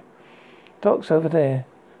round. Doc's over there,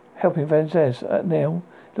 helping Van Zes. Now,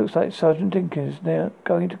 looks like Sergeant Dinkins is now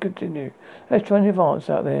going to continue. Let's try and advance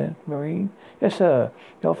out there, Marine. Yes, sir.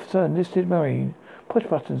 The officer enlisted Marine. Push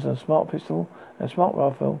buttons on a smart pistol and a smart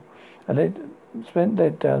rifle, and spent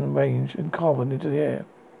lead down range and carbon into the air.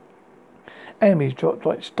 Enemies dropped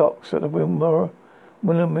like stocks at the Wilmington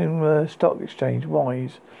Stock Exchange,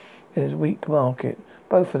 Wise, in its weak market.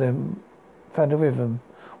 Both of them found a rhythm.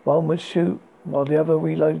 One would shoot while the other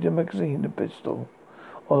reloaded the magazine, the pistol,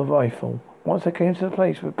 or the rifle. Once they came to the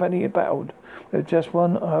place where Penny had battled with just her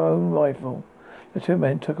own rifle, the two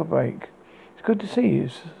men took a break. It's good to see you,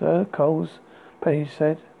 sir, Coles, Penny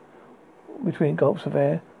said, between gulps of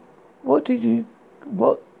air. What did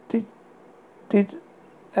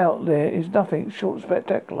out there is nothing short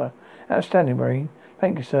spectacular. Outstanding, Marine.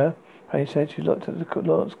 Thank you, sir, Penny said. She looked at the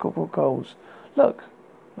Lance Corporal Coles. Look,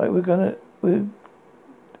 like we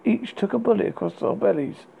each took a bullet across our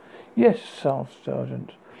bellies. Yes, Staff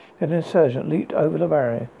Sergeant. Then the sergeant leaped over the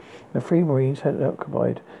barrier. The three Marines had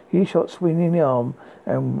occupied. He shot Sweeney in the arm,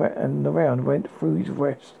 and the round went through his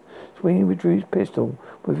breast. Sweeney withdrew his pistol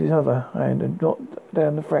with his other hand and knocked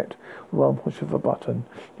down the threat with one push of a button.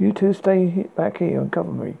 You two stay back here and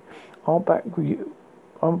cover me. I'll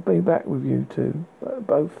be back with you two,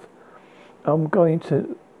 both. I'm going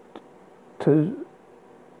to do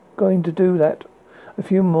that. A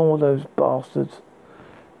few more of those bastards,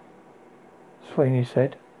 Sweeney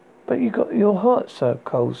said. But you're hurt, sir,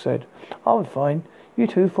 Cole said. I was fine. You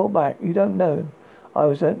two fought back. You don't know. I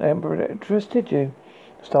was an ambassador, did you?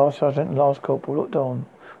 The Staff Sergeant and Last Corporal looked on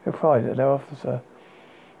with pride at their officer.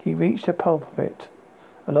 He reached a pulpit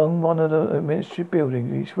along one of the administrative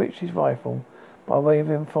buildings. He switched his rifle by way of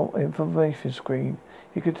information screen.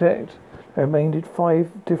 He could detect there remained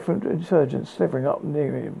 5 different insurgents slithering up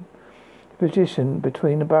near him. The position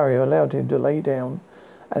between the barrier allowed him to lay down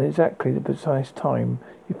at exactly the precise time.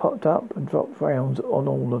 He popped up and dropped rounds on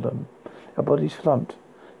all of them. Their bodies slumped.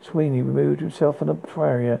 Sweeney removed himself from the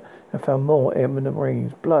barrier and found more airmen and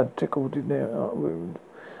Marines. Blood trickled in their wound.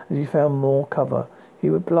 As he found more cover, he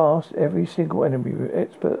would blast every single enemy with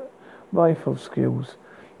expert rifle skills.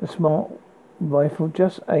 The smart rifle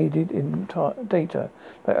just aided in data.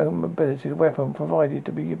 Their own mobility, the weapon provided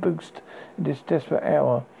to be a boost in this desperate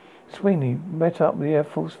hour. Sweeney met up with the Air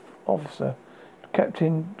Force officer,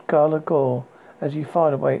 Captain Gallagher, as he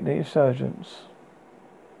fired away at the insurgents.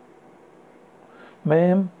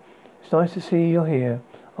 Ma'am, it's nice to see you're here.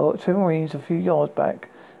 I got 2 Marines a few yards back,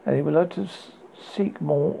 and they would like to seek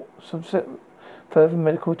some further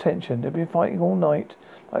medical attention. They've been fighting all night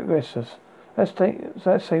like restless. Let's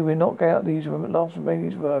say we knock out these last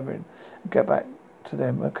remaining vermin and get back to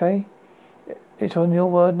them, okay? It's on your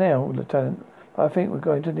word now, Lieutenant, but I think we're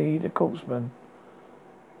going to need a corpsman,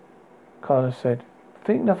 Carlos said.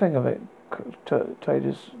 Think nothing of it.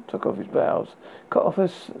 traders took off his blouse, cut off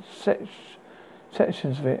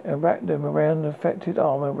sections of it, and wrapped them around the affected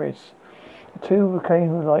arm and wrists. The two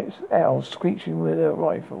became like owls screeching with their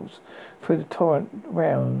rifles through the torrent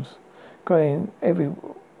rounds, going every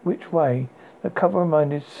which way. The cover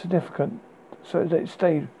remained significant, so they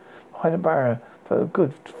stayed behind a barrier for a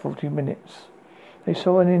good 40 minutes. They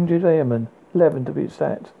saw an injured airman, 11 to be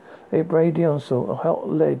exact. They braved the onslaught of hot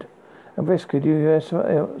lead and rescued U.S.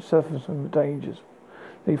 surface from dangers.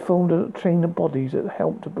 They formed a train of bodies that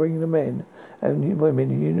helped to bring the men and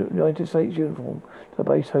women in United States uniform to the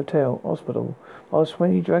base hospital. While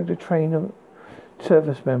Sweeney dragged a train of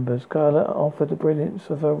service members, Garland offered the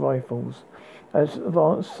brilliance of her rifles. As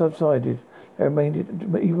advance subsided, there remained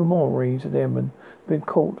even more Marines and airmen who had been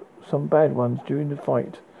caught, some bad ones, during the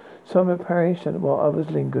fight. Some had perished while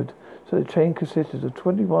others lingered, so the train consisted of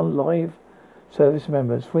 21 live service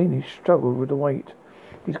members. Sweeney struggled with the weight.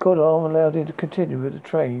 His god arm allowed him to continue with the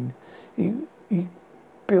train. He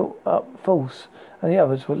built up force, and the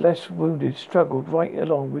others were less wounded, struggled right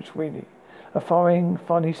along with Sweeney. A firing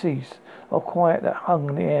finally ceased. A quiet that hung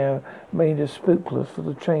in the air made us spookless for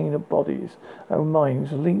the train of bodies and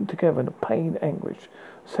minds linked together in pain, anguish,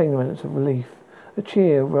 sentiments of relief. A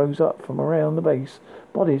cheer rose up from around the base.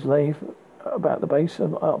 Bodies lay about the base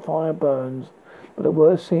and fire burns. But the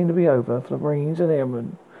worst seemed to be over for the Marines and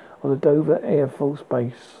airmen of the Dover Air Force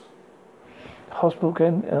Base. The hospital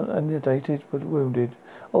again inundated with wounded.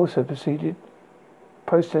 Also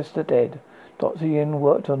processed the dead. Dr. Yin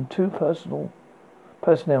worked on two personnel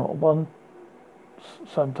at one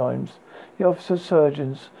sometimes. The officers'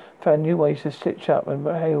 surgeons found new ways to stitch up and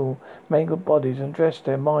heal mangled bodies and dress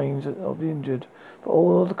their minds of the injured. For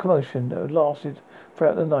all of the commotion that had lasted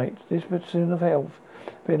throughout the night, this platoon of health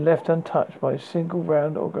had been left untouched by a single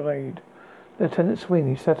round or grenade. Lieutenant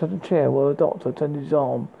Sweeney sat on a chair while the doctor tended his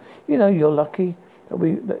arm. "You know, you're lucky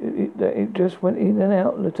that it just went in and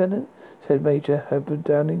out, Lieutenant," said Major Herbert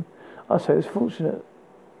Downing. "I say it's fortunate,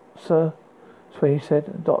 sir," Sweeney said.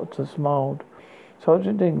 The doctor smiled.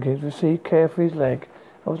 Sergeant Dinkins received care for his leg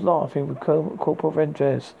and was laughing with Corporal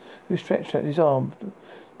Vendres, who stretched out his arm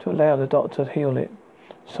to allow the doctor to heal it.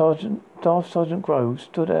 Staff Sergeant Groves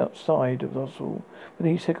stood outside of the hospital with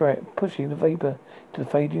an e-cigarette, pushing the vapour into the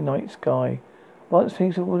fading night sky. Once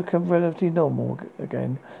things had become relatively normal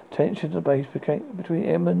again, tension at the base between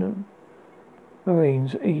airmen and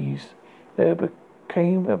Marines eased. There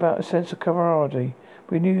became about a sense of camaraderie,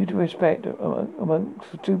 renewed respect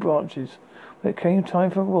amongst the two branches. When it came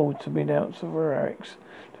time for awards to be announced for ranks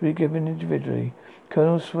to be given individually,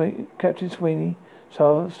 Captain Sweeney,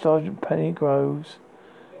 Sergeant Penny Groves,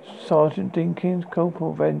 Sergeant Dinkins,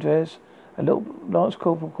 Corporal Vendres, and Lance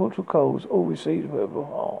Corporal Coles all received the Purple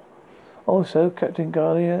Heart. Also, Captain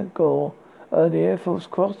Gore earned the Air Force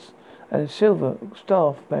Cross and a Silver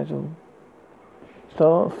Staff Medal.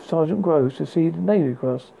 Staff Sergeant Groves received the Navy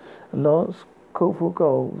Cross, and Lance Corporal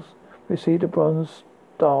Coles received a Bronze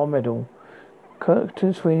Star Medal.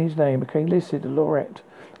 Captain Sweeney's name became listed as laureate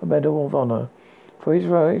of Medal of Honor. For his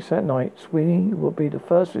heroics that night, Sweeney would be the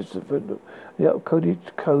first recipient of the upcoded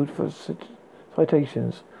code for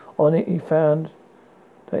citations. On it, he found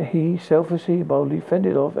that he selflessly, boldly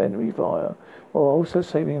fended off enemy fire, while also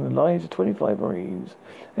saving the lives of 25 Marines.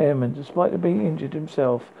 Airmen, despite being injured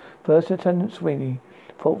himself, First Lieutenant Sweeney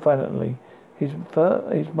fought valiantly. His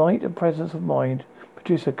might and presence of mind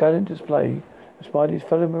produced a gallant display, despite his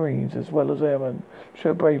fellow Marines as well as airmen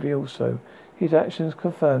showed bravery also. His actions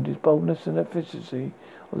confirmed his boldness and efficiency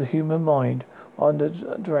of the human mind under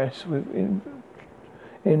duress with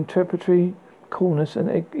interpretatory coolness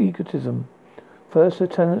and egotism. First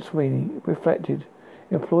Lieutenant Sweeney reflected,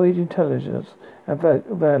 employed intelligence and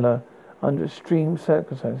valor under extreme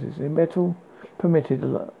circumstances. His mettle permitted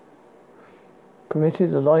the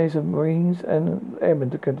lives of Marines and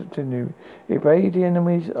airmen to continue. He braved the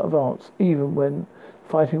enemy's advance even when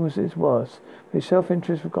fighting was his worst. With his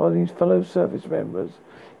self-interest regarding his fellow service members,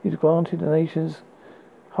 he was granted the nation's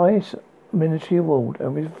highest military award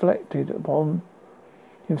and reflected upon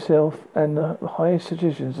himself and the highest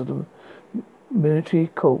traditions of the military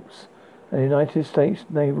corps and the United States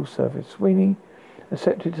Naval Service. Sweeney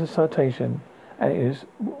accepted the citation, and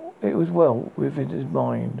it was well within his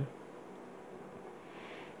mind.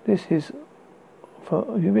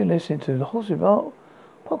 You've been listening to the Holsworthy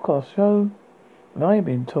podcast show, and I've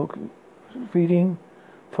been reading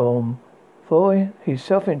from His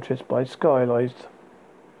Self-Interest by Skylized.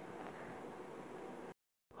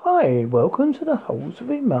 Hi, welcome to the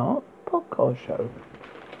Holsworthy podcast show.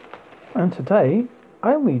 And today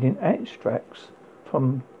I'm reading extracts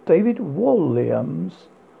from David Walliams'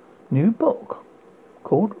 new book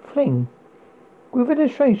called Fling. with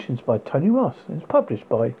illustrations by Tony Ross and is published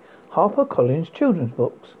by HarperCollins Children's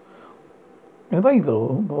Books.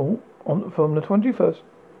 Available from the 21st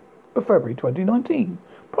of February 2019.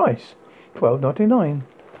 Price $12.99.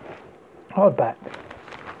 Hardback.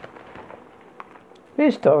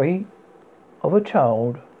 This story of a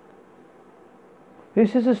child.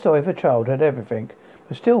 This is a story of a child who had everything,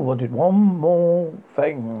 but still wanted one more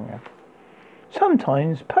thing.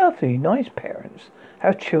 Sometimes perfectly nice parents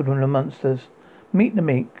have children and monsters. Meet the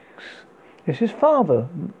Meeks. This is father,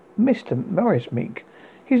 Mr. Morris Meek.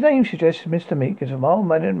 His name suggests Mr. Meek is a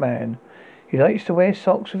mild-mannered man. He likes to wear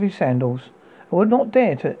socks with his sandals and would not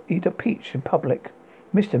dare to eat a peach in public.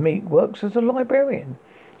 Mr. Meek works as a librarian.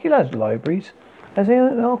 He loves libraries, as they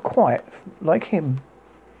are quiet, like him.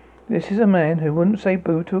 This is a man who wouldn't say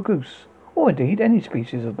boo to a goose, or indeed any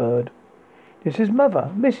species of bird. This is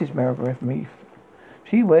mother, Mrs. Meredith Meek.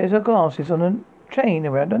 She wears her glasses on a chain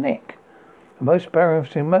around her neck. The most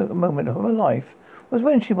embarrassing moment of her life was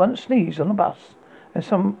when she once sneezed on a bus,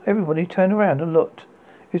 and everybody turned around and looked.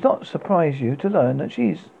 It does not surprise you to learn that she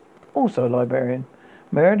is also a librarian.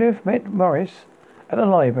 Meredith met Morris at the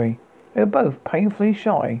library. They were both painfully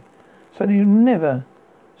shy, so they never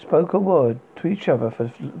spoke a word to each other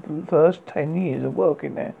for the first 10 years of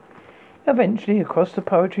working there. Eventually, across the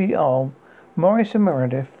poetry aisle, Morris and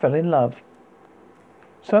Meredith fell in love.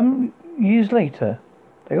 Some years later,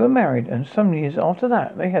 they were married, and some years after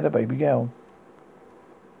that, they had a baby girl.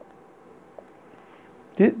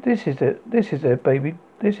 This is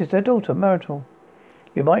their daughter, Myrtle.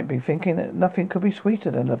 You might be thinking that nothing could be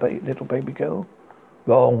sweeter than a little baby girl.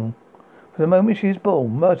 Wrong. From the moment she was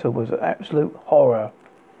born, Myrtle was an absolute horror.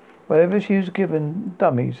 Whenever she was given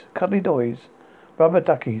dummies, cuddly toys, rubber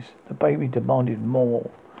duckies, the baby demanded more.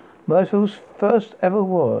 Myrtle's first ever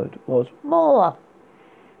word was more.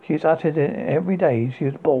 She was uttered it every day she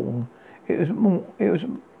was born. It was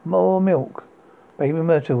more milk. Baby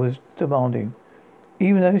Myrtle was demanding,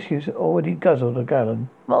 even though she was already guzzled a gallon.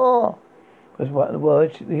 More was what the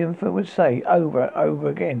words the infant would say over and over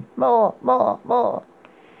again. More, more, more.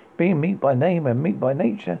 Being meek by name and meek by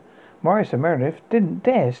nature, Morris and Meredith didn't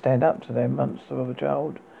dare stand up to their monster of a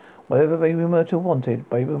child. Whatever Baby Myrtle wanted,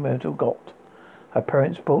 Baby Myrtle got. Her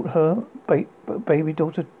parents bought her baby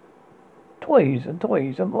daughter toys and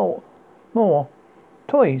more.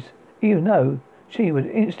 Toys, even though she would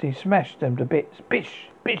instantly smash them to bits. Bish,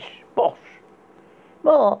 bish, bosh.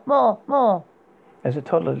 More, more, more. As a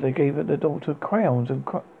toddler, they gave the daughter crowns and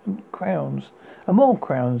crowns and more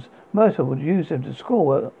crowns. Myrtle would use them to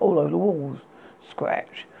score all over the walls.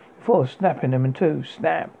 Scratch. Before snapping them in two.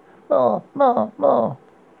 Snap. More, more, more.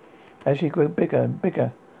 As she grew bigger and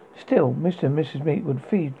bigger, still, Mr. and Mrs. Meek would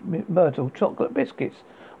feed Myrtle chocolate biscuits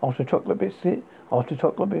after chocolate biscuit after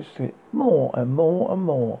chocolate biscuit. More and more and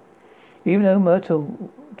more. Even though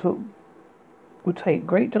Myrtle would take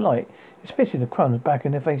great delight in spitting the crumbs back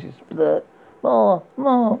in their faces. Blurt. More,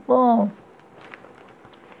 more, more.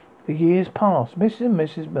 The years passed. Mrs. and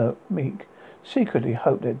Mrs. Meek secretly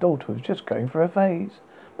hoped their daughter was just going for a phase.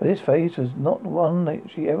 But this phase was not the one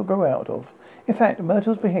that she ever grew out of. In fact,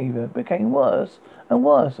 Myrtle's behaviour became worse and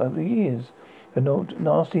worse over the years. The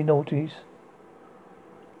nasty naughties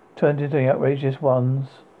turned into the outrageous ones.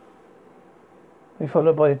 They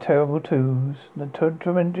followed by the terrible twos, the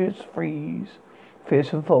tremendous threes,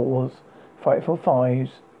 fearsome fours, frightful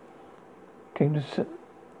fives. Came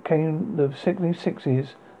the sickening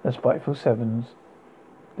sixes and spiteful sevens.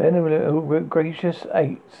 Then there were gracious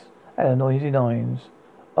eights and the noisy nines.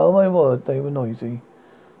 Oh my word, they were noisy.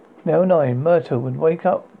 Now 9, Myrtle would wake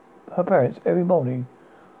up her parents every morning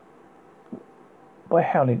by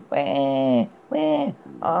howling, wah, wah,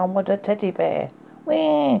 I want a teddy bear.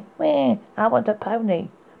 Wah, wah, I want a pony.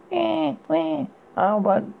 Wah, wah, I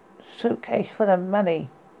want a suitcase full of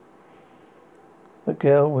money. The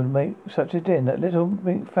girl would make such a din that little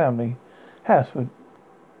Meek family house would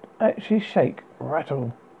actually shake,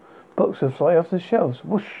 rattle. Books would fly off the shelves,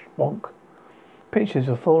 whoosh, bonk. Pictures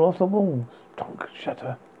would fall off the walls, donk,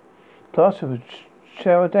 shatter. Plaster would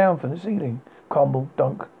shower down from the ceiling, crumble,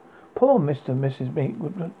 dunk. Poor Mr. and Mrs. Meek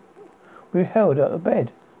would be held out of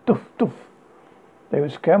bed, doof, doof. They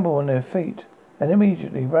would scramble on their feet and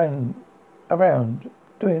immediately ran around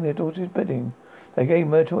doing their daughter's bidding. They gave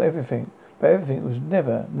Myrtle everything, but everything was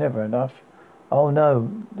never enough. Oh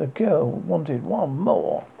no, the girl wanted one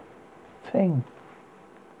more thing.